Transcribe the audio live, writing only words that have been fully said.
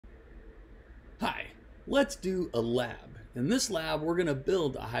let's do a lab. In this lab, we're going to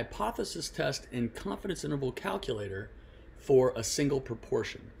build a hypothesis test and confidence interval calculator for a single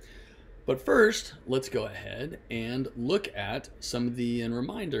proportion. But first, let's go ahead and look at some of the, and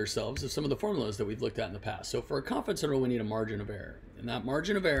remind ourselves of some of the formulas that we've looked at in the past. So for a confidence interval, we need a margin of error. And that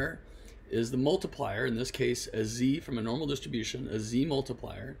margin of error is the multiplier, in this case, a z from a normal distribution, a z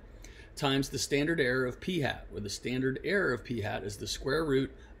multiplier, times the standard error of p hat, where the standard error of p hat is the square root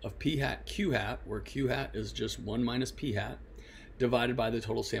of p hat q hat, where q hat is just 1 minus p hat, divided by the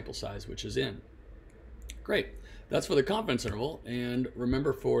total sample size, which is n. Great. That's for the confidence interval. And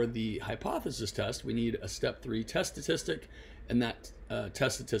remember, for the hypothesis test, we need a step 3 test statistic. And that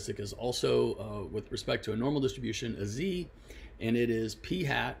test statistic is also, with respect to a normal distribution, a z. And it is p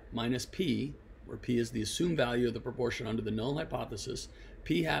hat minus p, where p is the assumed value of the proportion under the null hypothesis,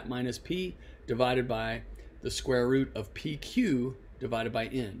 p hat minus p divided by the square root of pq divided by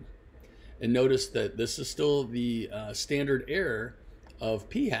n. And notice that this is still the standard error of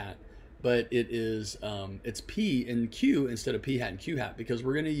p hat, but it is it's p and q instead of p hat and q hat, because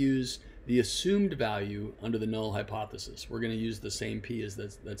we're going to use the assumed value under the null hypothesis. We're going to use the same p as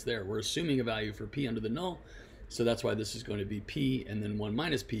that's there. We're assuming a value for p under the null, so that's why this is going to be p and then 1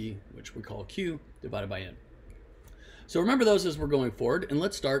 minus p, which we call q, divided by n. So remember those as we're going forward, and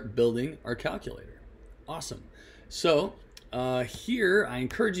let's start building our calculator. Awesome. So here I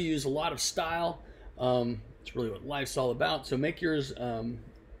encourage you to use a lot of style. It's really what life's all about. So make yours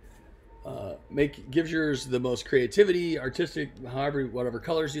gives yours the most creativity, artistic, however, whatever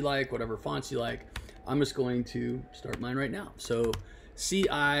colors you like, whatever fonts you like. I'm just going to start mine right now. So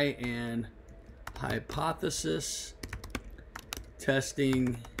CI and hypothesis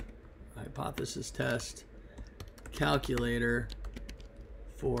testing, hypothesis test calculator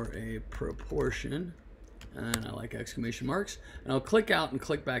for a proportion, and I like exclamation marks, and I'll click out and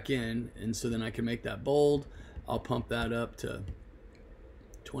click back in, and so then I can make that bold. I'll pump that up to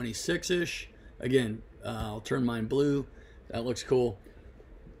 26-ish. Again, I'll turn mine blue. That looks cool.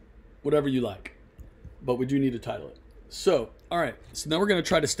 Whatever you like, but we do need to title it. So, all right, so now we're going to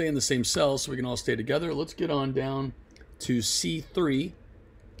try to stay in the same cell so we can all stay together. Let's get on down to C3,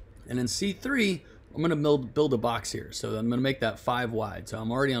 and in C3, I'm going to build a box here. So I'm going to make that 5 wide. So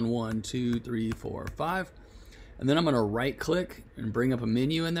I'm already on 1, 2, 3, 4, 5. And then I'm going to right click and bring up a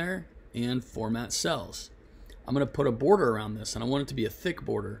menu in there and format cells. I'm going to put a border around this, and I want it to be a thick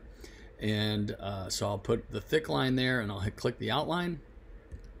border. And so I'll put the thick line there, and I'll click the outline,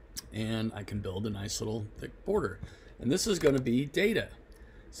 and I can build a nice little thick border. And this is going to be data.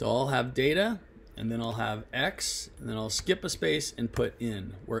 So I'll have data, and then I'll have X, and then I'll skip a space and put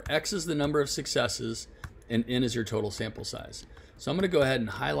N, where X is the number of successes and N is your total sample size. So I'm going to go ahead and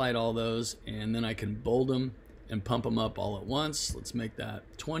highlight all those, and then I can bold them and pump them up all at once. Let's make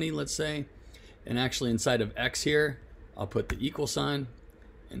that 20, let's say. And actually inside of X here, I'll put the equal sign,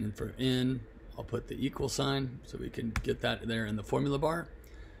 and then for N, I'll put the equal sign, so we can get that there in the formula bar.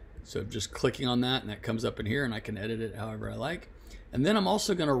 So just clicking on that, and that comes up in here, and I can edit it however I like. And then I'm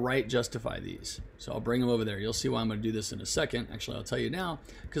also going to right justify these. So I'll bring them over there. You'll see why I'm going to do this in a second. Actually, I'll tell you now,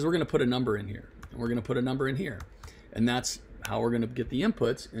 because we're going to put a number in here, and we're going to put a number in here. And that's how we're going to get the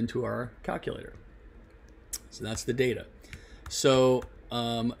inputs into our calculator. So that's the data. So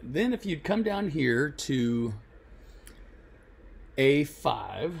then if you'd come down here to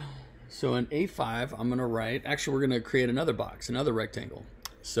A5, so in A5, I'm going to write, actually, we're going to create another box, another rectangle.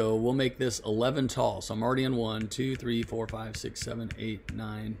 So we'll make this 11 tall. So I'm already on 1, 2, 3, 4, 5, 6, 7, 8,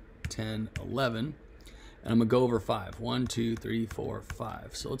 9, 10, 11. And I'm going to go over 5. 1, 2, 3, 4,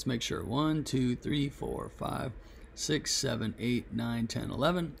 5. So let's make sure. 1, 2, 3, 4, 5, 6, 7, 8, 9, 10,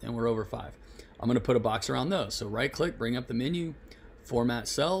 11. And we're over 5. I'm going to put a box around those. So right click, bring up the menu, format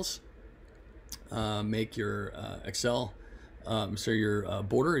cells, make your Excel, so your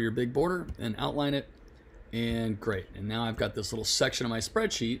border, your big border, and outline it. And great. And now I've got this little section of my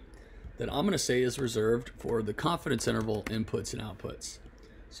spreadsheet that I'm going to say is reserved for the confidence interval inputs and outputs.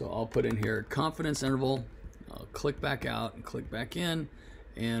 So I'll put in here confidence interval. I'll click back out and click back in,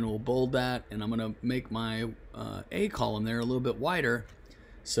 and we'll bold that. And I'm going to make my A column there a little bit wider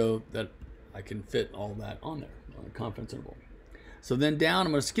so that I can fit all that on there on the confidence interval. So then down,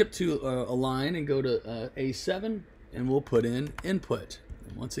 I'm going to skip to a line and go to A7, and we'll put in input.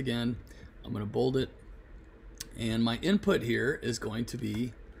 And once again, I'm going to bold it. And my input here is going to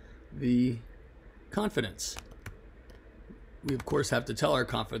be the confidence. We, of course, have to tell our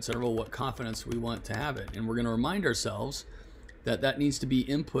confidence interval what confidence we want to have it. And we're going to remind ourselves that that needs to be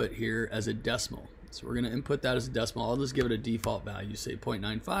input here as a decimal. So we're going to input that as a decimal. I'll just give it a default value, say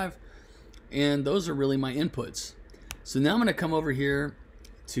 0.95. And those are really my inputs. So now I'm going to come over here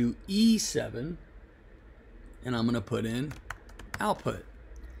to E7, and I'm going to put in output.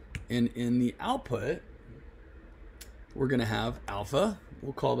 And in the output, we're going to have alpha.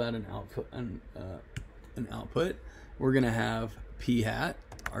 We'll call that an output. We're going to have p hat,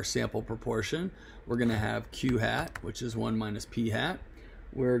 our sample proportion. We're going to have q hat, which is 1 minus p hat.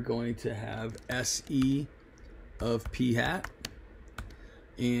 We're going to have SE of p hat.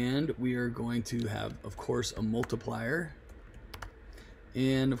 And we are going to have, of course, a multiplier.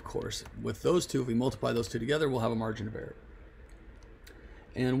 And of course, with those two, if we multiply those two together, we'll have a margin of error.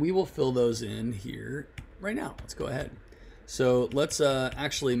 And we will fill those in here right now. Let's go ahead. So let's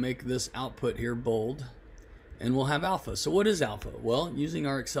actually make this output here bold, and we'll have alpha. So what is alpha? Well, using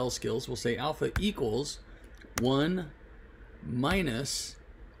our Excel skills, we'll say alpha equals 1 minus,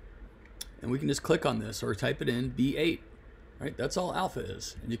 and we can just click on this or type it in, B8, right? That's all alpha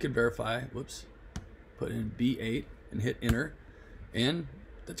is. And you can verify, whoops, put in B8 and hit enter, and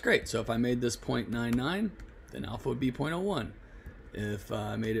that's great. So if I made this 0.99, then alpha would be 0.01. If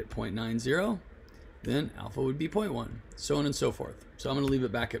I made it 0.90, then alpha would be 0.1, so on and so forth. So I'm going to leave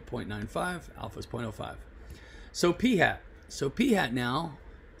it back at 0.95, alpha is 0.05. So p hat. So p hat now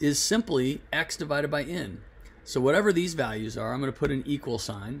is simply x divided by n. So whatever these values are, I'm going to put an equal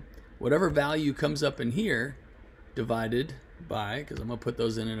sign. Whatever value comes up in here, divided by, because I'm going to put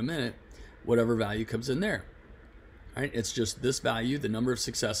those in a minute, whatever value comes in there. All right, it's just this value, the number of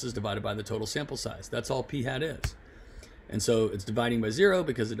successes divided by the total sample size. That's all p hat is. And so it's dividing by 0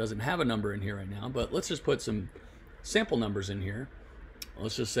 because it doesn't have a number in here right now. But let's just put some sample numbers in here.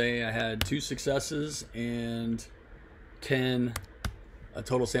 Let's just say I had 2 successes and 10, a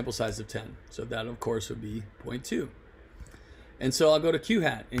total sample size of 10. So that, of course, would be 0.2. And so I'll go to q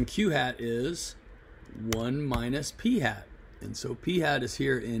hat. And q hat is 1 minus p hat. And so p hat is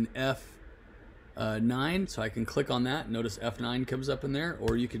here in F9. So I can click on that. Notice F9 comes up in there.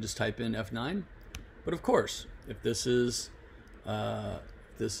 Or you could just type in F9. But of course, if this is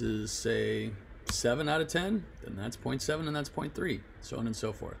say 7 out of 10, then that's 0.7 and that's 0.3, so on and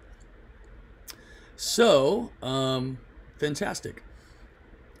so forth. So fantastic.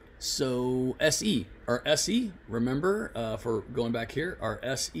 So SE, our SE, remember, for going back here, our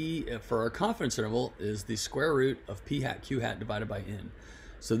SE for our confidence interval is the square root of p hat q hat divided by n.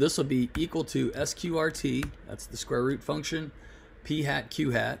 So this will be equal to SQRT, that's the square root function, p hat q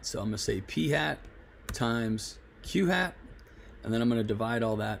hat. So I'm going to say p hat times q hat, and then I'm going to divide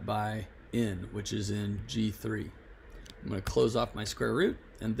all that by n, which is in G3. I'm going to close off my square root,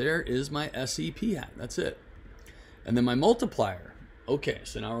 and there is my SE p hat. That's it. And then my multiplier. Okay,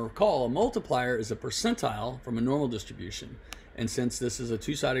 so now recall, a multiplier is a percentile from a normal distribution. And since this is a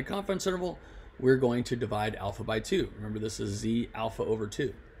two-sided confidence interval, we're going to divide alpha by 2. Remember, this is Z alpha over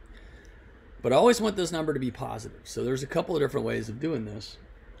 2. But I always want this number to be positive. So there's a couple of different ways of doing this.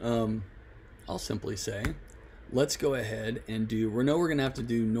 I'll simply say, let's go ahead and do, we know we're going to have to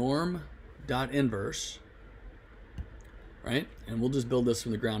do norm.inverse, right? And we'll just build this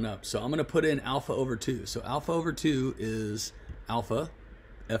from the ground up. So I'm going to put in alpha over 2. So alpha over 2 is alpha,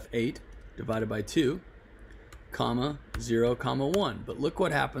 F8, divided by 2, comma, 0, comma, 1. But look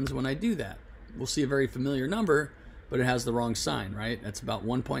what happens when I do that. We'll see a very familiar number, but it has the wrong sign, right? That's about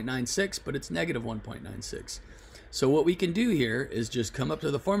 1.96, but it's negative 1.96. So what we can do here is just come up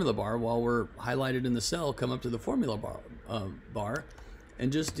to the formula bar while we're highlighted in the cell, come up to the formula bar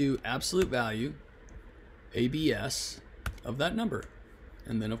and just do absolute value, ABS, of that number.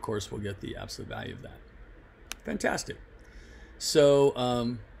 And then, of course, we'll get the absolute value of that. Fantastic.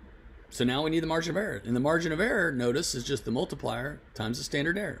 So, so now we need the margin of error. And the margin of error, notice, is just the multiplier times the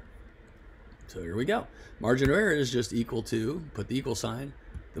standard error. So here we go. Margin of error is just equal to, put the equal sign,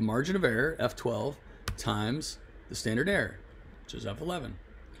 the margin of error, F12, times the standard error, which is F11.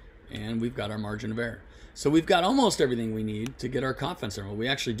 And we've got our margin of error. So we've got almost everything we need to get our confidence interval. We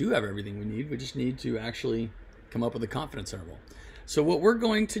actually do have everything we need. We just need to actually come up with a confidence interval. So what we're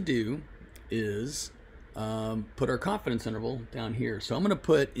going to do is put our confidence interval down here. So I'm going to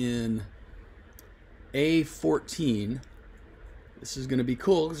put in A14. This is going to be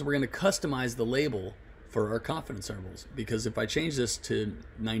cool because we're going to customize the label for our confidence intervals, because if I change this to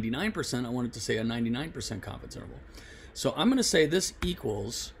 99%, I want it to say a 99% confidence interval. So I'm going to say this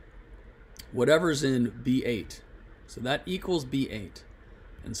equals whatever's in B8. So that equals B8.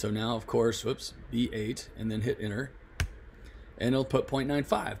 And so now, of course, whoops, B8, and then hit enter. And it'll put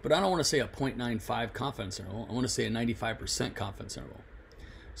 0.95. But I don't want to say a 0.95 confidence interval. I want to say a 95% confidence interval.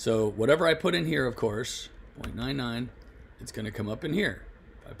 So whatever I put in here, of course, 0.99, it's going to come up in here.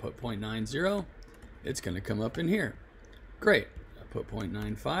 If I put 0.90, it's going to come up in here. Great. I put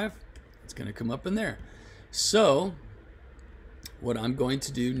 0.95, it's going to come up in there. So what I'm going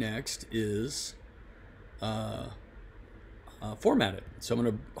to do next is format it. So I'm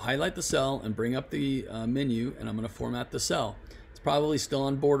going to highlight the cell and bring up the menu, and I'm going to format the cell. It's probably still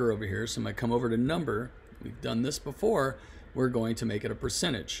on border over here, so I'm going to come over to number. We've done this before. We're going to make it a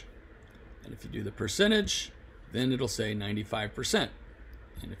percentage. And if you do the percentage, then it'll say 95%.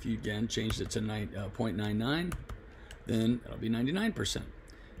 And if you again changed it to 0.99, then it'll be 99%.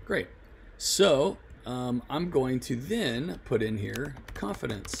 Great. So I'm going to then put in here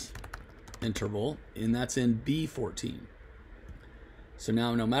confidence interval, and that's in B14. So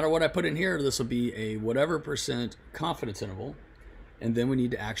now no matter what I put in here, this will be a whatever percent confidence interval. And then we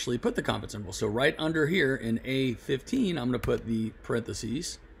need to actually put the confidence interval. So right under here in A15, I'm going to put the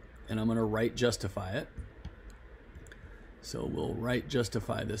parentheses, and I'm going to right justify it. So we'll right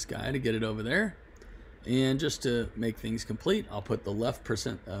justify this guy to get it over there. And just to make things complete, I'll put the left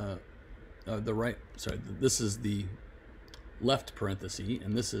percent, the right, sorry, this is the left parenthesis,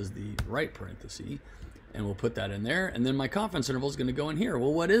 and this is the right parenthesis. And we'll put that in there. And then my confidence interval is going to go in here.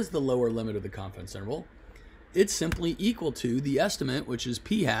 Well, what is the lower limit of the confidence interval? It's simply equal to the estimate, which is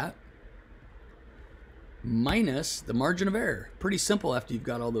p hat, minus the margin of error. Pretty simple after you've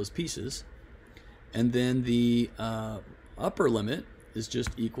got all those pieces. And then the upper limit is just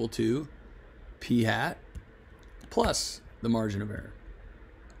equal to p hat plus the margin of error.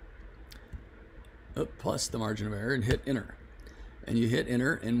 Plus the margin of error, and hit enter. And you hit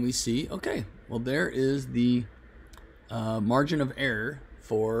enter, and we see, okay, well, there is the margin of error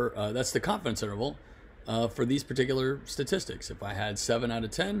for, that's the confidence interval for these particular statistics. If I had 7 out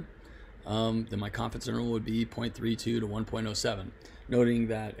of 10, then my confidence interval would be 0.32 to 1.07, noting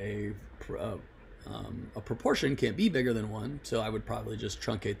that a proportion can't be bigger than 1, so I would probably just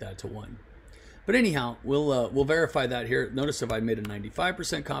truncate that to 1. But anyhow, we'll verify that here. Notice if I made a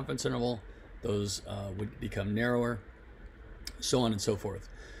 95% confidence interval, those would become narrower, so on and so forth.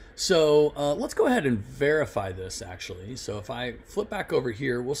 So let's go ahead and verify this actually. So if I flip back over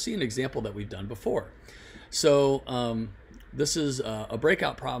here, we'll see an example that we've done before. So this is a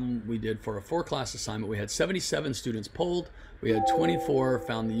breakout problem we did for a 4-class assignment. We had 77 students polled. We had 24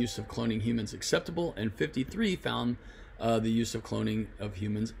 found the use of cloning humans acceptable, and 53 found the use of cloning of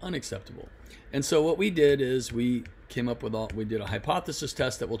humans unacceptable. And so what we did is we came up with we did a hypothesis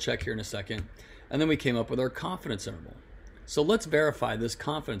test that we'll check here in a second, and then we came up with our confidence interval. So let's verify this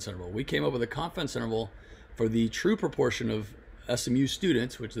confidence interval. We came up with a confidence interval for the true proportion of SMU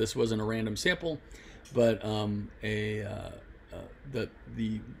students, which this wasn't a random sample, but a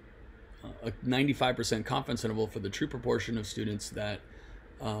 95% confidence interval for the true proportion of students that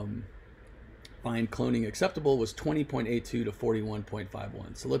find cloning acceptable was 20.82 to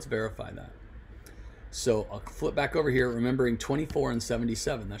 41.51. So let's verify that. So I'll flip back over here, remembering 24 and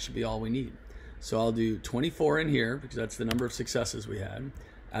 77. That should be all we need. So I'll do 24 in here because that's the number of successes we had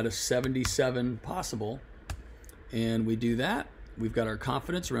out of 77 possible. And we do that. We've got our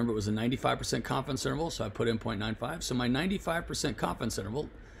confidence. Remember, it was a 95% confidence interval, so I put in 0.95. So my 95% confidence interval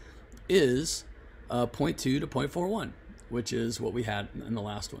is 0.2 to 0.41, which is what we had in the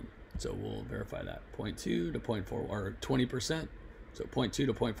last one. So we'll verify that. 0.2 to 0.4, or 20%. So 0.2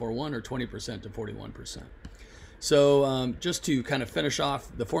 to 0.41, or 20% to 41%. So just to kind of finish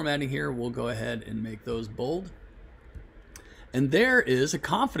off the formatting here, we'll go ahead and make those bold. And there is a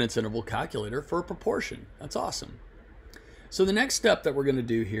confidence interval calculator for a proportion. That's awesome. So the next step that we're going to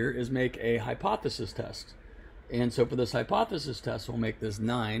do here is make a hypothesis test. And so for this hypothesis test, we'll make this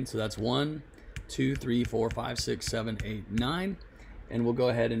 9. So that's 1, 2, 3, 4, 5, 6, 7, 8, 9. And we'll go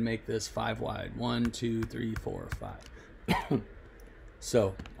ahead and make this 5 wide. 1, 2, 3, 4, 5.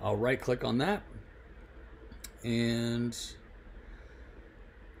 So I'll right click on that and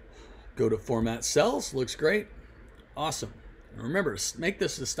go to format cells. Looks great. Awesome. And remember, make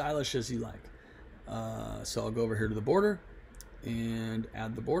this as stylish as you like. So I'll go over here to the border and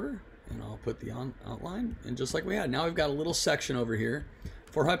add the border, and I'll put the outline, and just like we had, now we've got a little section over here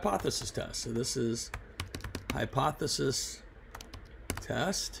for hypothesis test. So this is hypothesis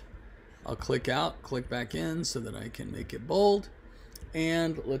test. I'll click out, click back in so that I can make it bold,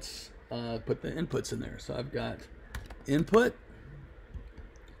 and let's put the inputs in there. So I've got input,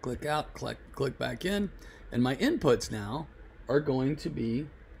 click out, click back in, and my inputs now are going to be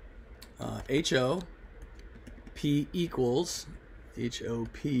HOP equals,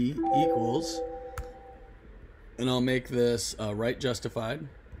 and I'll make this right justified.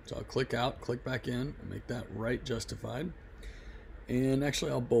 So I'll click out, click back in, and make that right justified. And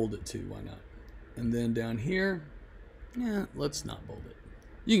actually I'll bold it too, why not? And then down here, yeah, let's not bold it.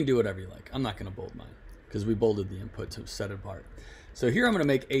 You can do whatever you like. I'm not gonna bold mine because we bolded the input to set it apart. So here I'm gonna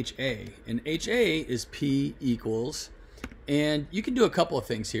make HA, and HA is P equals, and you can do a couple of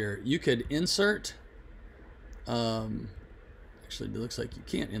things here. You could insert Actually, it looks like you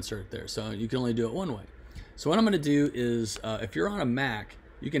can't insert it there, so you can only do it one way. So what I'm going to do is, if you're on a Mac,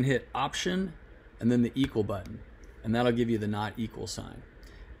 you can hit Option and then the equal button, and that'll give you the not equal sign.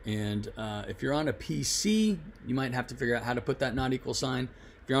 And if you're on a PC, you might have to figure out how to put that not equal sign.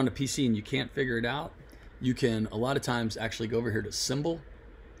 If you're on a PC and you can't figure it out, you can a lot of times actually go over here to Symbol,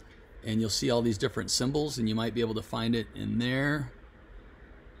 and you'll see all these different symbols, and you might be able to find it in there.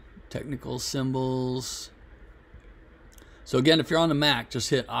 Technical symbols. So again, if you're on the Mac, just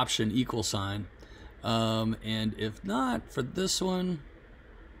hit Option equal sign. And if not, for this one,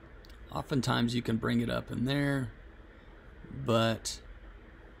 oftentimes you can bring it up in there, but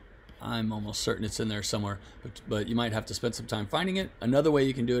I'm almost certain it's in there somewhere, but you might have to spend some time finding it. Another way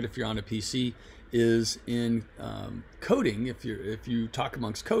you can do it if you're on a PC is in coding. If you talk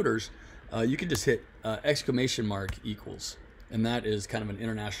amongst coders, you can just hit exclamation mark equals, and that is kind of an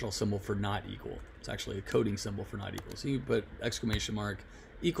international symbol for not equal. It's actually a coding symbol for not equal. So you put exclamation mark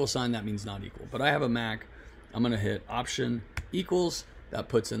equal sign, that means not equal. But I have a Mac. I'm going to hit Option equals. That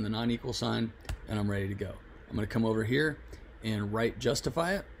puts in the non-equal sign, and I'm ready to go. I'm going to come over here and right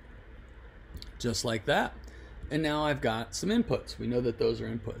justify it, just like that. And now I've got some inputs. We know that those are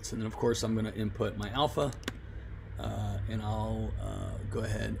inputs. And then, of course, I'm going to input my alpha, and I'll go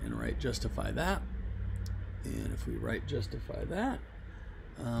ahead and right justify that. And if we right justify that,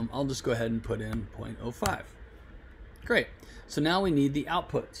 I'll just go ahead and put in 0.05. Great. So now we need the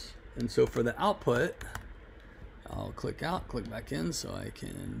outputs. And so for the output, I'll click out, click back in so I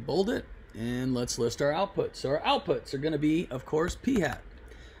can bold it. And let's list our outputs. So our outputs are going to be, of course, p hat.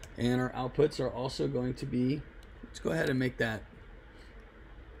 And our outputs are also going to be, let's go ahead and make that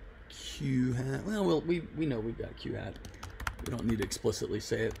q hat. Well, we know we've got q hat. We don't need to explicitly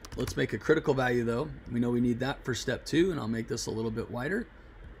say it. Let's make a critical value, though. We know we need that for step 2, and I'll make this a little bit wider.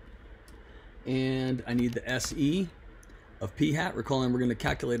 And I need the SE of p hat. Recalling we're going to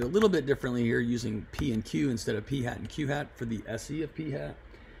calculate a little bit differently here using p and q instead of p hat and q hat for the SE of p hat.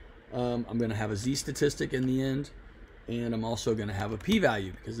 I'm going to have a z statistic in the end, and I'm also going to have a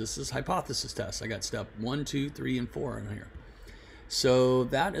p-value because this is hypothesis test. I got step 1, 2, 3, and 4 in here. So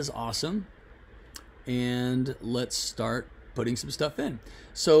that is awesome. And let's start putting some stuff in.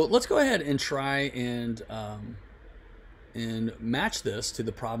 So let's go ahead and try and match this to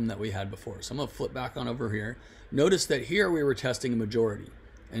the problem that we had before. So I'm going to flip back on over here. Notice that here we were testing a majority.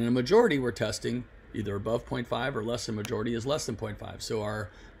 And in a majority, we're testing either above 0.5 or less than majority is less than 0.5. So our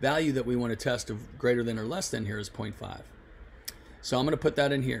value that we want to test of greater than or less than here is 0.5. So I'm going to put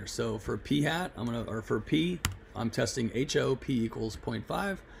that in here. So for p hat, or for p, I'm testing HO, p equals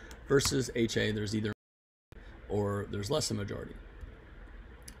 0.5 versus HA, there's either or there's less than majority.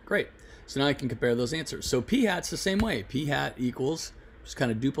 Great. So now I can compare those answers. So p hat's the same way. P hat equals, just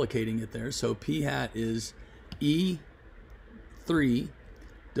kind of duplicating it there. So p hat is E3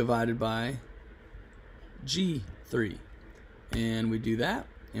 divided by G3. And we do that,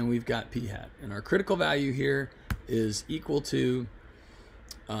 and we've got p hat. And our critical value here is equal to,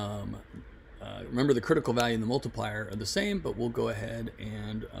 remember the critical value and the multiplier are the same, but we'll go ahead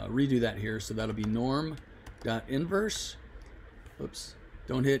and redo that here. So that'll be norm dot inverse. Oops,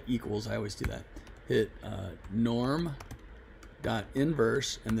 don't hit equals. I always do that. Hit norm dot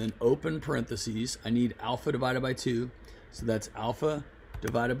inverse and then open parentheses. I need alpha divided by 2. So that's alpha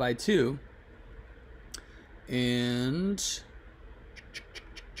divided by 2. And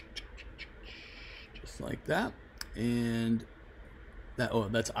just like that. And that, oh,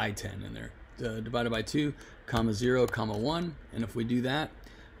 that's I10 in there. Divided by 2, comma 0, comma 1. And if we do that,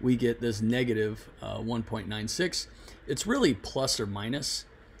 we get this negative 1.96. It's really plus or minus.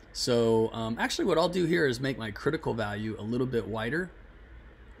 So actually what I'll do here is make my critical value a little bit wider.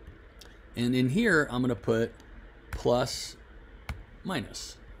 And in here, I'm going to put plus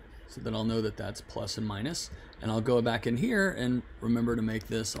minus. So that I'll know that that's plus and minus. And I'll go back in here and remember to make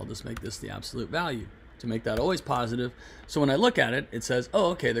this, I'll just make this the absolute value to make that always positive. So when I look at it, it says,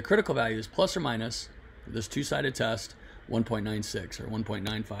 oh, okay, the critical value is plus or minus this two-sided test, 1.96 or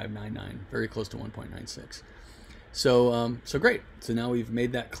 1.9599, very close to 1.96. So, so great. So now we've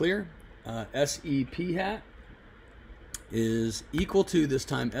made that clear. SEP hat is equal to, this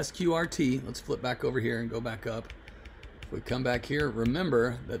time, SQRT. Let's flip back over here and go back up. If we come back here,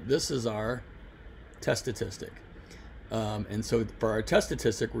 remember that this is our test statistic. And so for our test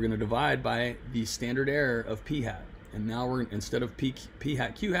statistic, we're going to divide by the standard error of p hat. And now we're, instead of p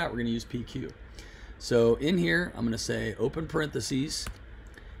hat q hat, we're going to use pq. So in here, I'm going to say open parentheses.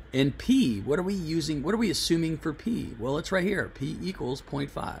 And p, what are we using? What are we assuming for p? Well, it's right here. P equals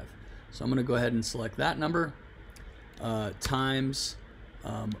 0.5. So I'm going to go ahead and select that number times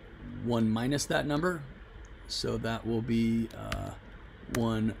 1 minus that number. So that will be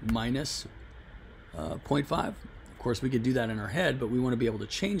 1 minus 0.5. Of course, we could do that in our head, but we want to be able to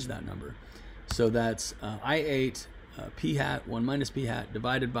change that number. So that's I8 p hat 1 minus p hat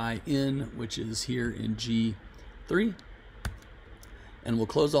divided by n, which is here in G3. And we'll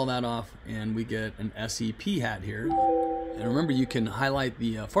close all that off, and we get an SE p hat here. And remember, you can highlight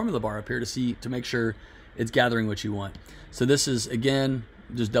the formula bar up here to make sure it's gathering what you want. So this is, again,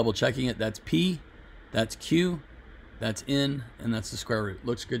 just double checking it. That's P, that's Q, that's N, and that's the square root.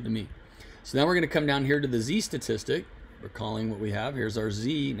 Looks good to me. So now we're going to come down here to the Z statistic. We're calling what we have. Here's our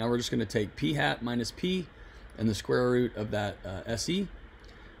Z. Now we're just going to take P hat minus P and the square root of that SE.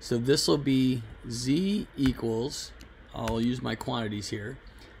 So this will be Z equals, I'll use my quantities here,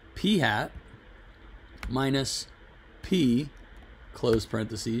 P hat minus P, close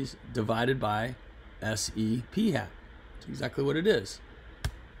parentheses, divided by SE P hat. That's exactly what it is.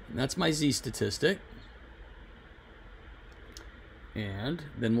 And that's my Z statistic. And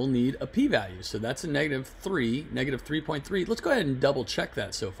then we'll need a p-value. So that's a -3, -3.3. Let's go ahead and double check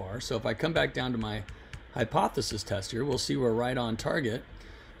that so far. So if I come back down to my hypothesis test here, we'll see we're right on target.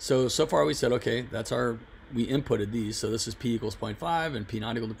 So far we said, okay, that's we inputted these. So this is p equals 0.5 and p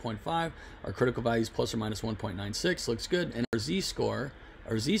not equal to 0.5. Our critical value is plus or minus 1.96. Looks good. And our Z score,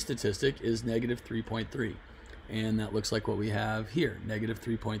 our Z statistic is -3.3. And that looks like what we have here,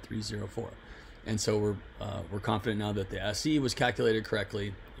 -3.304. And so we're confident now that the SE was calculated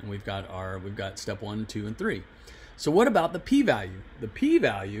correctly, and we've got step 1, 2, and 3. So what about the p-value? The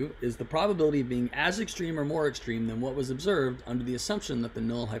p-value is the probability of being as extreme or more extreme than what was observed under the assumption that the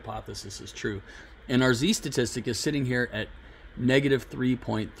null hypothesis is true. And our Z statistic is sitting here at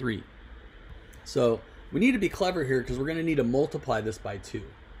 -3.3. So we need to be clever here because we're going to need to multiply this by 2.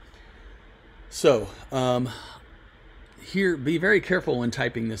 So here, be very careful when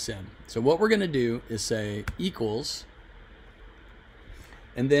typing this in. So what we're going to do is say equals,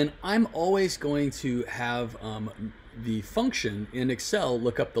 and then I'm always going to have the function in Excel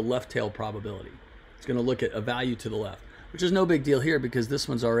look up the left tail probability. It's going to look at a value to the left, which is no big deal here because this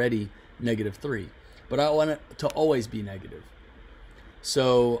one's already -3. But I want it to always be negative.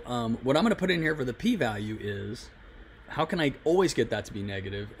 So what I'm going to put in here for the p-value is, how can I always get that to be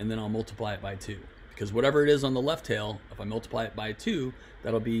negative, and then I'll multiply it by 2. Because whatever it is on the left tail, if I multiply it by 2,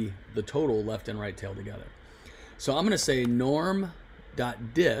 that'll be the total left and right tail together. So I'm going to say norm.dist,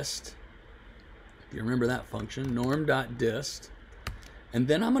 if you remember that function, norm.dist, and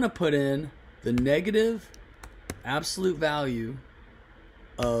then I'm going to put in the negative absolute value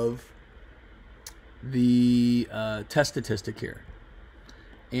of the test statistic here.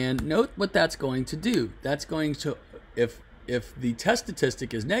 And note what that's going to do. That's going to, if the test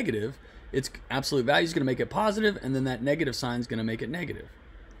statistic is negative, its absolute value is going to make it positive, and then that negative sign is going to make it negative.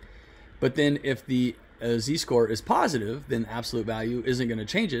 But then if the z-score is positive, then absolute value isn't going to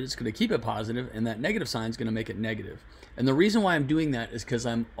change it. It's going to keep it positive, and that negative sign is going to make it negative. And the reason why I'm doing that is because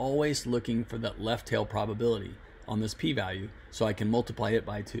I'm always looking for that left tail probability on this p-value, so I can multiply it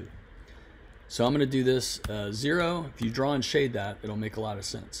by 2. So I'm going to do this 0. If you draw and shade that, it'll make a lot of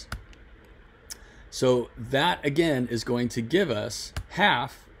sense. So that, again, is going to give us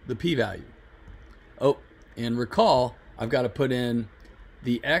half the p-value. Oh, and recall, I've got to put in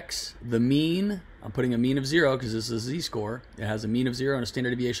the x, the mean. I'm putting a mean of 0 because this is a z-score. It has a mean of 0 and a standard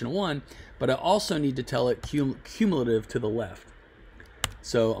deviation of 1, but I also need to tell it cumulative to the left.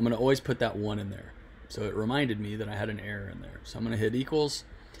 So I'm going to always put that 1 in there. So it reminded me that I had an error in there. So I'm going to hit equals.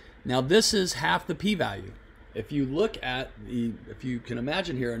 Now this is half the p-value. If you look at if you can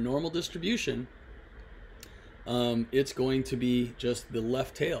imagine here a normal distribution, it's going to be just the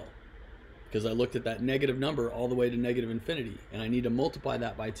left tail, because I looked at that negative number all the way to -infinity, and I need to multiply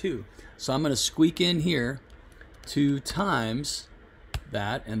that by 2. So I'm going to squeak in here 2 times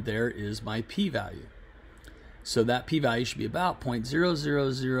that, and there is my p-value. So that p-value should be about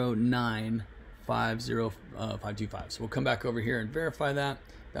 0.000950525. So we'll come back over here and verify that.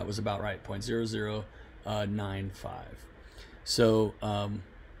 That was about right, 0.0095. So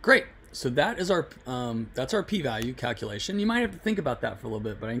great. So that is that's our p-value calculation. You might have to think about that for a little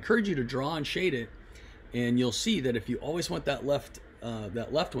bit, but I encourage you to draw and shade it, and you'll see that if you always want that left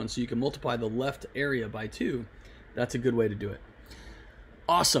one, so you can multiply the left area by 2, that's a good way to do it.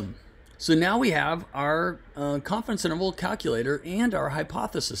 Awesome. So now we have our confidence interval calculator and our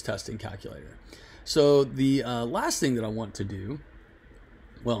hypothesis testing calculator. So the last thing that I want to do,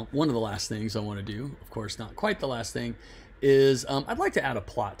 well, one of the last things I want to do, of course not quite the last thing, is I'd like to add a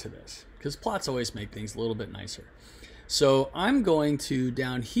plot to this, because plots always make things a little bit nicer. So I'm going to,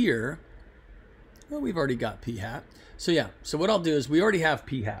 down here, well, we've already got p hat. So yeah, so what I'll do is we already have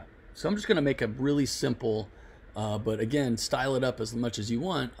p hat. So I'm just going to make a really simple But again, style it up as much as you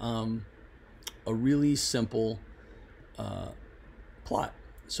want. A really simple plot.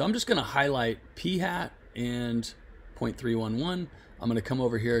 So I'm just going to highlight p hat and 0.311. I'm going to come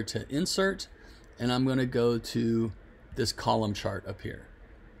over here to insert, and I'm going to go to this column chart up here.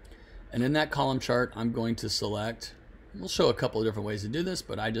 And in that column chart, I'm going to select, we'll show a couple of different ways to do this,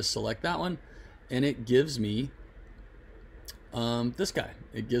 but I just select that one, and it gives me this guy.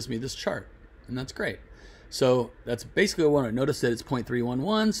 It gives me this chart, and that's great. So that's basically what I want to notice, that it's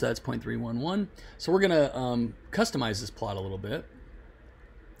 0.311, so that's 0.311. So we're going to customize this plot a little bit.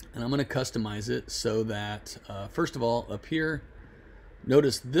 And I'm going to customize it so that, first of all, up here,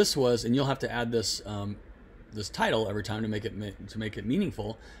 notice this was, and you'll have to add this this title every time to make it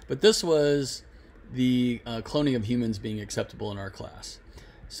meaningful. But this was the cloning of humans being acceptable in our class.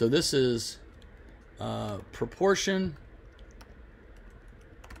 So this is proportion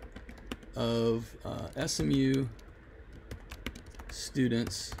of SMU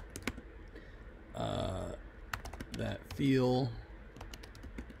students that feel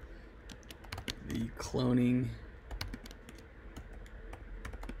the cloning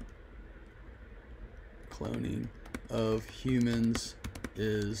of humans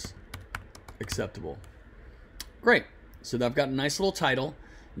is acceptable. Great. So I've got a nice little title.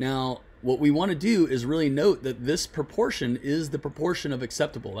 Now, what we want to do is really note that this proportion is the proportion of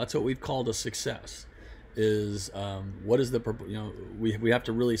acceptable. That's what we've called a success. Is what is the, we have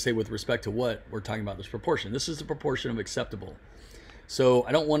to really say with respect to what we're talking about this proportion. This is the proportion of acceptable. So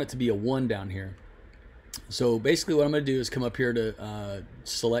I don't want it to be a 1 down here. So basically what I'm going to do is come up here to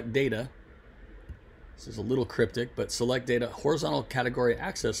select data. This is a little cryptic, but select data, horizontal category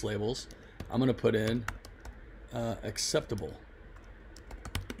access labels. I'm going to put in acceptable.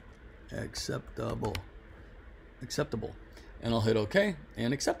 Acceptable. And I'll hit OK,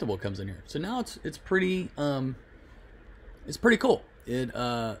 and acceptable comes in here. So now it's pretty cool.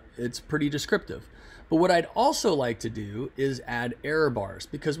 It's pretty descriptive. But what I'd also like to do is add error bars,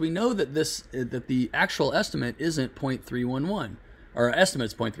 because we know that that the actual estimate isn't 0.311. Our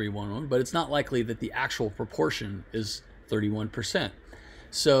estimate's 0.311, but it's not likely that the actual proportion is 31%.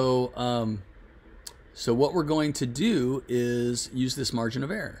 So, so what we're going to do is use this margin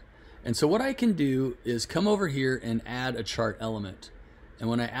of error. And so what I can do is come over here and add a chart element. And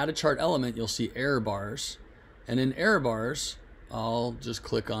when I add a chart element, you'll see error bars. And in error bars, I'll just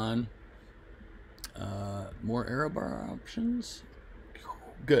click on more error bar options.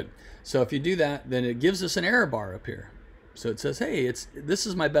 Good. So if you do that, then it gives us an error bar up here. So it says, hey, this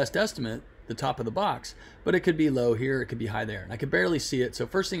is my best estimate, the top of the box, but it could be low here, it could be high there. And I can barely see it. So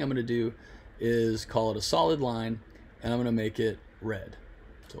first thing I'm going to do is call it a solid line, and I'm going to make it red.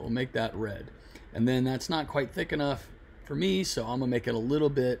 So we'll make that red. And then that's not quite thick enough for me, so I'm going to make it a little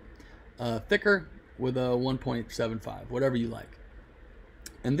bit thicker with a 1.75, whatever you like.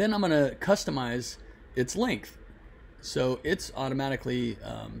 And then I'm going to customize its length. So it's automatically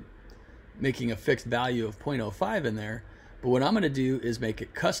making a fixed value of 0.05 in there. But what I'm going to do is make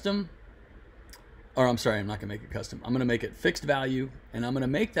it custom. Or I'm sorry, I'm not going to make it custom. I'm going to make it fixed value, and I'm going to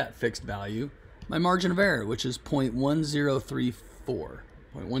make that fixed value my margin of error, which is 0.1034,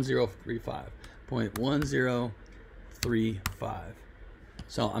 0.1035, 0.1035.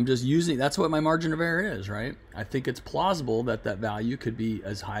 So I'm just using, that's what my margin of error is, right? I think it's plausible that that value could be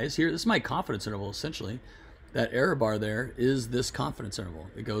as high as here. This is my confidence interval, essentially. That error bar there is this confidence interval.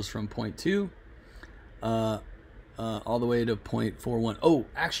 It goes from 0.2 all the way to 0.41. Oh,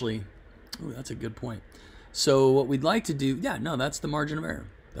 actually, that's a good point. So what we'd like to do, yeah, no, that's the margin of error.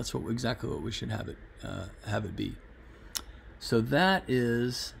 That's exactly what we should have it be. So that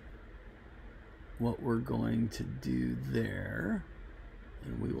is what we're going to do there.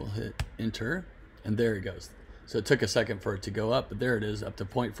 And we will hit enter, and there it goes. So it took a second for it to go up, but there it is, up to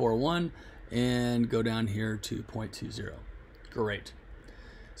 0.41, and go down here to 0.20. Great.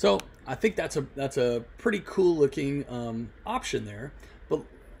 So I think that's a pretty cool looking option there. But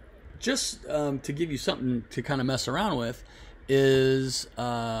just to give you something to kind of mess around with is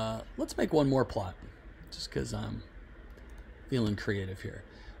let's make one more plot, just because I'm feeling creative here.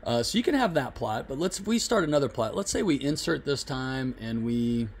 So you can have that plot, but we start another plot. Let's say we insert this time and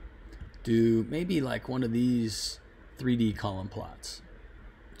we do maybe like one of these 3D column plots.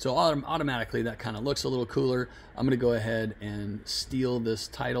 So automatically that kind of looks a little cooler. I'm going to go ahead and steal this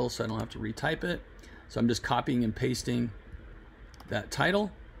title so I don't have to retype it. So I'm just copying and pasting that title.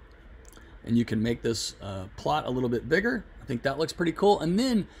 And you can make this plot a little bit bigger. I think that looks pretty cool. And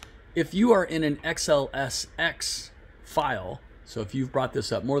then if you are in an XLSX file, so if you've brought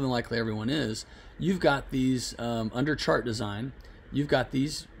this up, more than likely everyone is, you've got these under chart design, you've got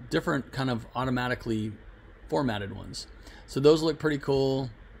these different kind of automatically formatted ones. So those look pretty cool.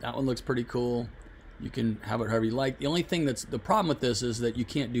 That one looks pretty cool. You can have it however you like. The only thing that's the problem with this is that you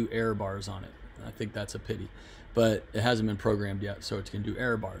can't do error bars on it. I think that's a pity, but it hasn't been programmed yet, so it can do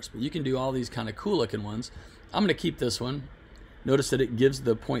error bars. But you can do all these kind of cool looking ones. I'm going to keep this one. Notice that it gives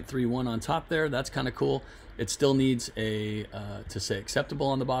the 0.31 on top there. That's kind of cool. It still needs a to say acceptable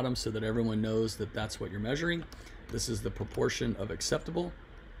on the bottom so that everyone knows that that's what you're measuring. This is the proportion of acceptable.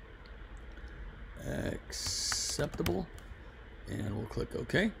 Acceptable. And we'll click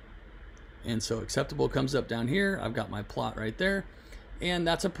OK. And so acceptable comes up down here. I've got my plot right there. And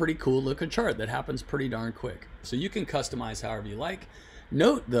that's a pretty cool looking chart that happens pretty darn quick. So you can customize however you like.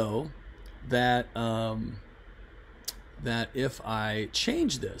 Note though that that if I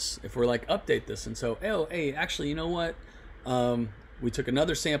change this, if we're like update this and so, oh, hey, actually, you know what? We took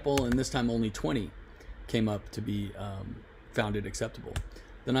another sample and this time only 20 came up to be found it acceptable.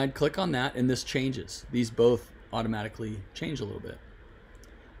 Then I'd click on that and this changes. These both automatically change a little bit.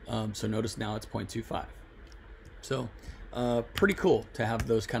 So notice now it's 0.25. So pretty cool to have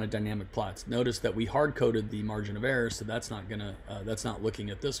those kind of dynamic plots. Notice that we hard coded the margin of error, so that's not gonna that's not looking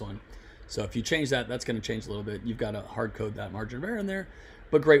at this one. So if you change that, that's going to change a little bit. You've got to hard code that margin of error in there,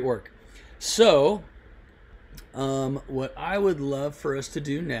 but great work. So what I would love for us to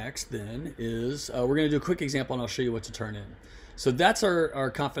do next then is we're going to do a quick example and I'll show you what to turn in. So that's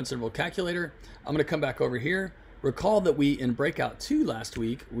our confidence interval calculator. I'm going to come back over here. Recall that we, in breakout 2 last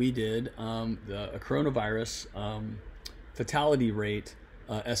week, we did a coronavirus fatality rate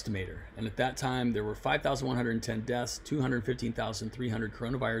estimator. And at that time, there were 5,110 deaths, 215,300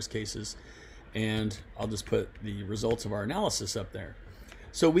 coronavirus cases, and I'll just put the results of our analysis up there.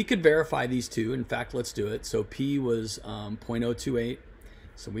 So we could verify these two. In fact, let's do it. So P was 0.028.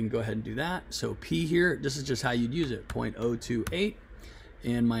 So we can go ahead and do that. So P here, this is just how you'd use it, 0.028.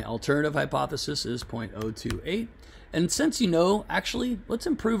 And my alternative hypothesis is 0.028. And since you know, actually, let's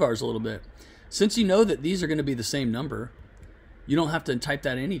improve ours a little bit. Since you know that these are going to be the same number, you don't have to type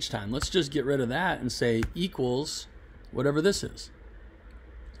that in each time. Let's just get rid of that and say equals whatever this is.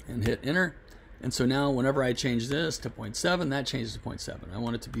 And hit enter. And so now whenever I change this to 0.7, that changes to 0.7. I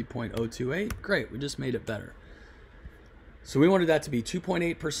want it to be 0.028. Great, we just made it better. So we wanted that to be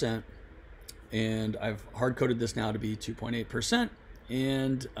 2.8%. And I've hard-coded this now to be 2.8%.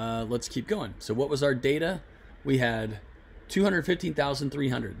 And let's keep going. So what was our data? We had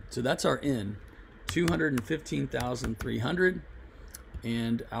 215,300. So that's our N. 215,300.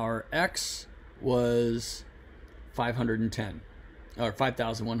 And our X was 510, or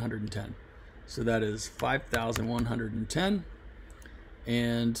 5,110. So that is 5,110.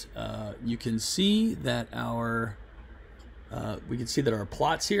 And you can see that our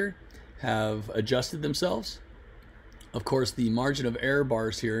plots here have adjusted themselves. Of course, the margin of error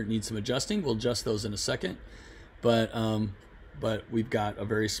bars here need some adjusting. We'll adjust those in a second. But we've got a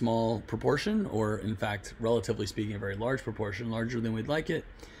very small proportion, or in fact, relatively speaking, a very large proportion, larger than we'd like it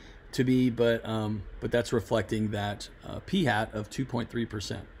to be. But that's reflecting that p hat of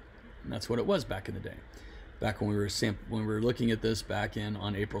 2.3%. And that's what it was back in the day, back when we were looking at this back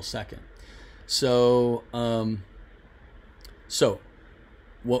on April 2nd. So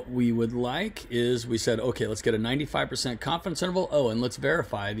what we would like is, we said, okay, let's get a 95% confidence interval. Oh, and let's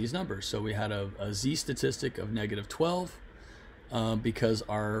verify these numbers. So we had a z statistic of -12 because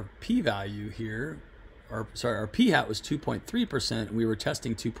our p-value here, our p-hat was 2.3%, and we were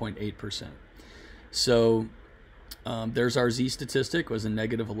testing 2.8%. So there's our z statistic, was a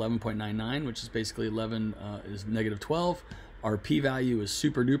 -11.99, which is basically 11 is -12. Our p-value is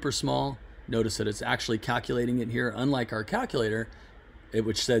super duper small. Notice that it's actually calculating it here. Unlike our calculator,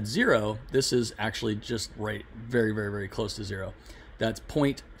 which said 0, this is actually just right, very, very, very close to 0. That's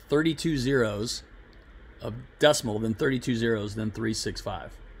 0.32 zeros of decimal, then 32 zeros, then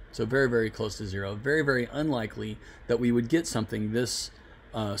 365. So very, very close to 0. Very, very unlikely that we would get something this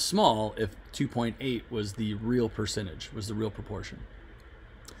small if 2.8 was the real percentage, was the real proportion.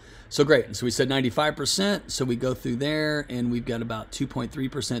 So great, and so we said 95%, so we go through there, and we've got about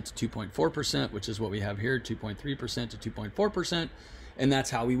 2.3% to 2.4%, which is what we have here, 2.3% to 2.4%, and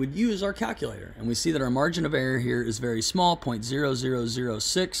that's how we would use our calculator. And we see that our margin of error here is very small,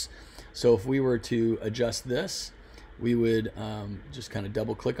 0.0006. So if we were to adjust this, we would just kind of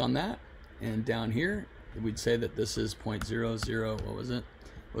double click on that, and down here, we'd say that this is 0.00, what was it?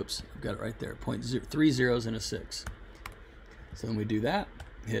 Whoops, I've got it right there, 3 zeros and a 6. So then we do that,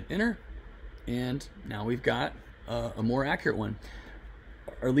 hit enter, and now we've got a more accurate one,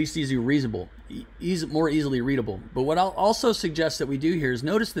 or at least more easily readable. But what I'll also suggest that we do here is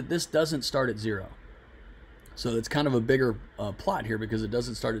notice that this doesn't start at 0. So it's kind of a bigger plot here because it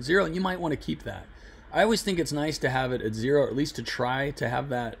doesn't start at 0, and you might want to keep that. I always think it's nice to have it at 0, or at least to try to have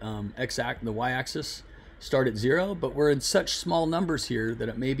that the y-axis start at 0, but we're in such small numbers here that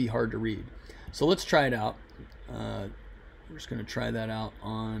it may be hard to read. So let's try it out. We're just going to try that out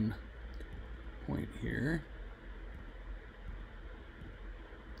on point here.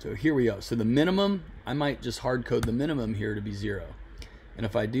 So here we go. So the minimum, I might just hard code the minimum here to be 0. And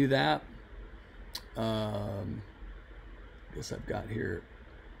if I do that, I guess I've got here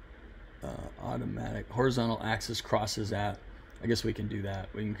automatic horizontal axis crosses at, I guess we can do that.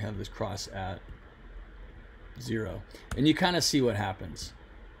 We can have this cross at 0. And you kind of see what happens.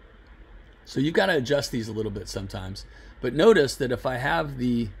 So you've got to adjust these a little bit sometimes. But notice that if I have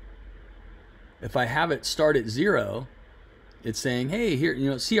it start at 0, it's saying, hey,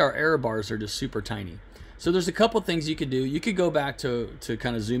 here, see our error bars are just super tiny. So there's a couple things you could do. You could go back to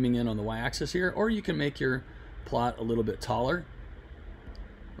kind of zooming in on the y-axis here, or you can make your plot a little bit taller,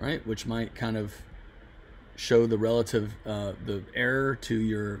 right? Which might kind of show the relative, the error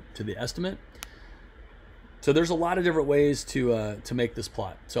to the estimate. So there's a lot of different ways to make this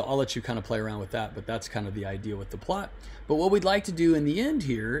plot. So I'll let you kind of play around with that, but that's kind of the idea with the plot. But what we'd like to do in the end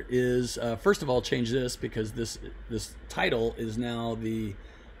here is, first of all, change this, because this title is now the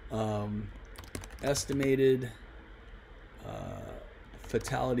estimated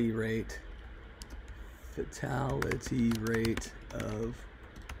fatality rate of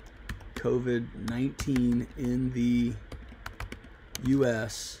COVID-19 in the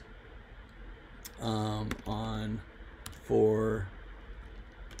U.S. On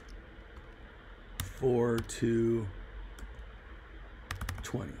 4/2/20,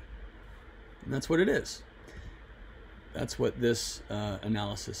 and that's what it is. That's what this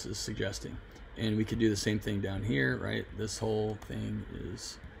analysis is suggesting. And we could do the same thing down here, right? This whole thing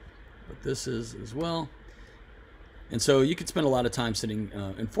is what this is as well. And so you could spend a lot of time sitting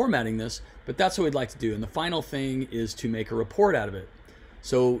and formatting this, but that's what we'd like to do. And the final thing is to make a report out of it.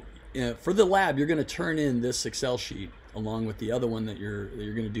 So for the lab, you're going to turn in this Excel sheet along with the other one that you're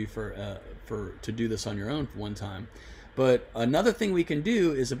going to do to do this on your own for one time. But another thing we can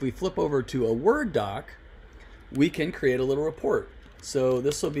do is if we flip over to a Word doc, we can create a little report. So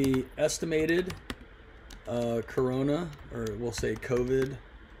this will be estimated corona, or we'll say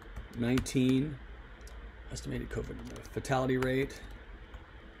COVID-19, estimated COVID fatality rate,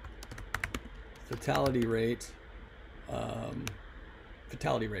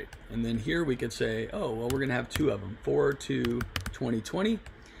 and then here we could say, oh, well, we're going to have 2 of them, 4/2/2020,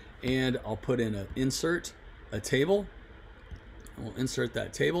 and I'll put in an insert, a table. We'll insert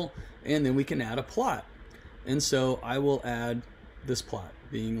that table, and then we can add a plot. And so I will add this plot,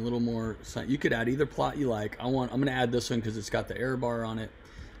 being a little more, you could add either plot you like. I'm going to add this one because it's got the error bar on it.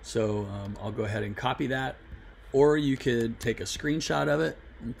 So I'll go ahead and copy that, or you could take a screenshot of it.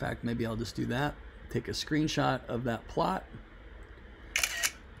 In fact, maybe I'll just do that. Take a screenshot of that plot,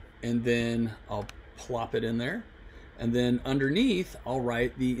 and then I'll plop it in there. And then underneath, I'll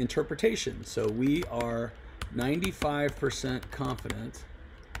write the interpretation. So we are 95% confident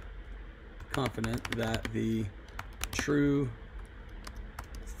that the true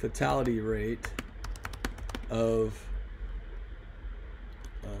fatality rate of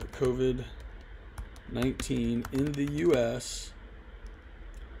COVID-19 in the U.S.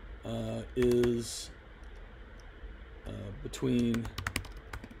 Is between,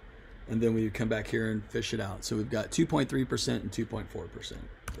 and then we come back here and fish it out. So we've got 2.3% and 2.4%.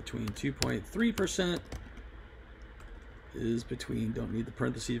 Between 2.3% is between, don't need the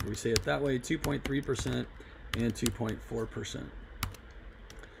parentheses, but we say it that way, 2.3% and 2.4%.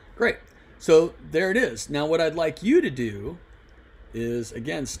 Great. So there it is. Now what I'd like you to do is,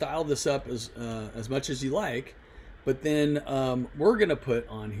 again, style this up as much as you like, but then we're going to put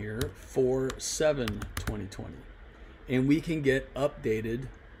on here 4/7/2020, and we can get updated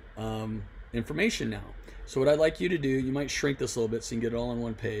information now. So what I'd like you to do, you might shrink this a little bit so you can get it all on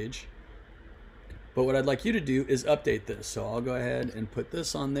one page. But what I'd like you to do is update this. So I'll go ahead and put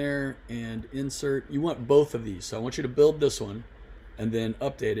this on there and insert. You want both of these. So I want you to build this one and then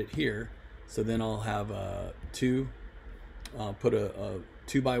update it here. So then I'll have put a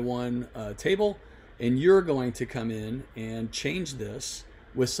 2x1 table, and you're going to come in and change this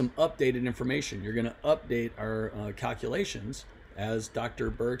with some updated information. You're going to update our calculations, as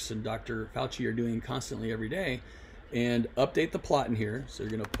Dr. Birx and Dr. Fauci are doing constantly every day, and update the plot in here. So you're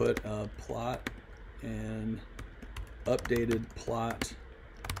going to put a plot and updated plot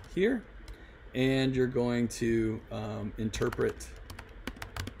here, and you're going to interpret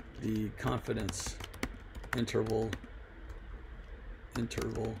the confidence interval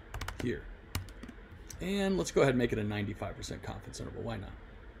here. And let's go ahead and make it a 95% confidence interval. Why not?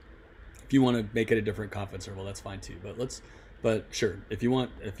 If you want to make it a different confidence interval, that's fine too. But sure, if you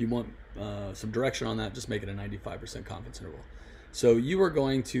want some direction on that, just make it a 95% confidence interval. So you are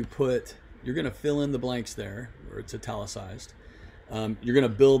going to you're going to fill in the blanks there where it's italicized. You're going to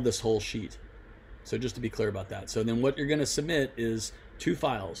build this whole sheet. So just to be clear about that. So then what you're going to submit is 2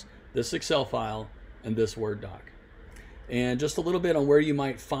 files, this Excel file and this Word doc. And just a little bit on where you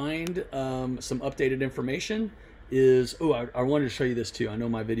might find some updated information is, I wanted to show you this too. I know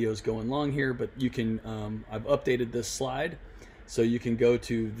my video is going long here, but you can, I've updated this slide. So you can go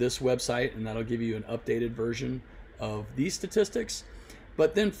to this website and that'll give you an updated version of these statistics.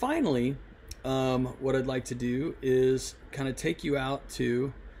 But then finally, what I'd like to do is kind of take you out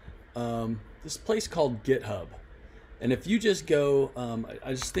to this place called GitHub. And if you just go,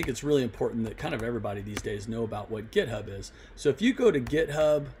 I just think it's really important that kind of everybody these days know about what GitHub is. So if you go to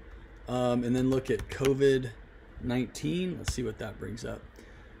GitHub and then look at COVID-19, let's see what that brings up.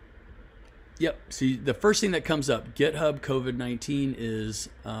 Yep, see the first thing that comes up, GitHub COVID-19 is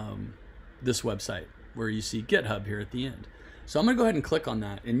this website where you see GitHub here at the end. So I'm gonna go ahead and click on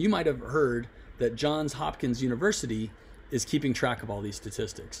that. And you might have heard that Johns Hopkins University is keeping track of all these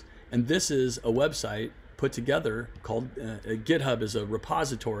statistics. And this is a website put together called GitHub is a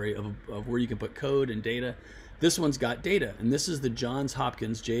repository of where you can put code and data. This one's got data, and this is the Johns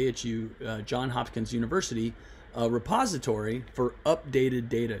Hopkins, JHU, Johns Hopkins University repository for updated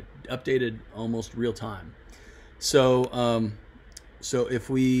data, updated almost real time. So, so if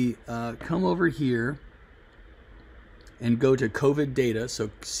we come over here and go to COVID data, so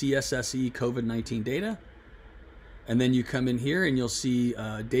CSSE COVID-19 data, and then you come in here and you'll see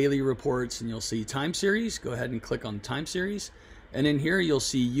daily reports and you'll see time series. Go ahead and click on time series. And in here you'll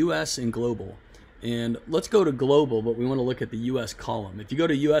see US and global. And let's go to global, but we want to look at the US column. If you go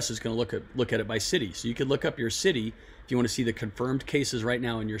to US, it's going to look at it by city. So you could look up your city if you want to see the confirmed cases right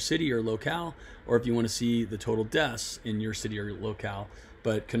now in your city or locale, or if you want to see the total deaths in your city or locale.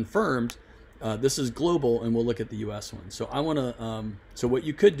 But confirmed, this is global, and we'll look at the US one. So I want to, so what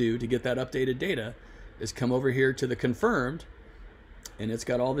you could do to get that updated data is come over here to the confirmed, and it's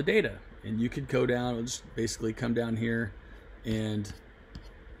got all the data. And you could go down, just basically come down here and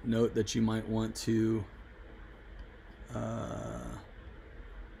note that you might want to, yeah,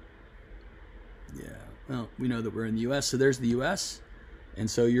 well, we know that we're in the US, so there's the US. And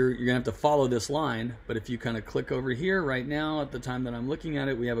so you're gonna have to follow this line, but if you kind of click over here right now, at the time that I'm looking at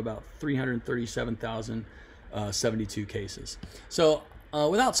it, we have about 337,072 cases. So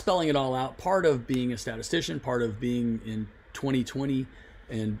without spelling it all out, part of being a statistician, part of being in 2020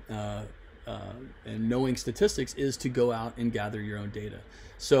 and knowing statistics is to go out and gather your own data.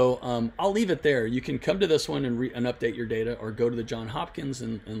 So I'll leave it there. You can come to this one and update your data, or go to the Johns Hopkins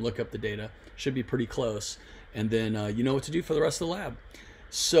and look up the data. Should be pretty close. And then you know what to do for the rest of the lab.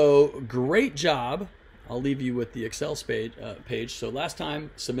 So great job. I'll leave you with the Excel page. So last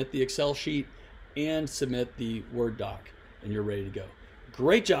time, submit the Excel sheet and submit the Word doc, and you're ready to go.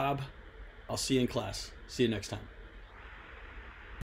 Great job. I'll see you in class. See you next time.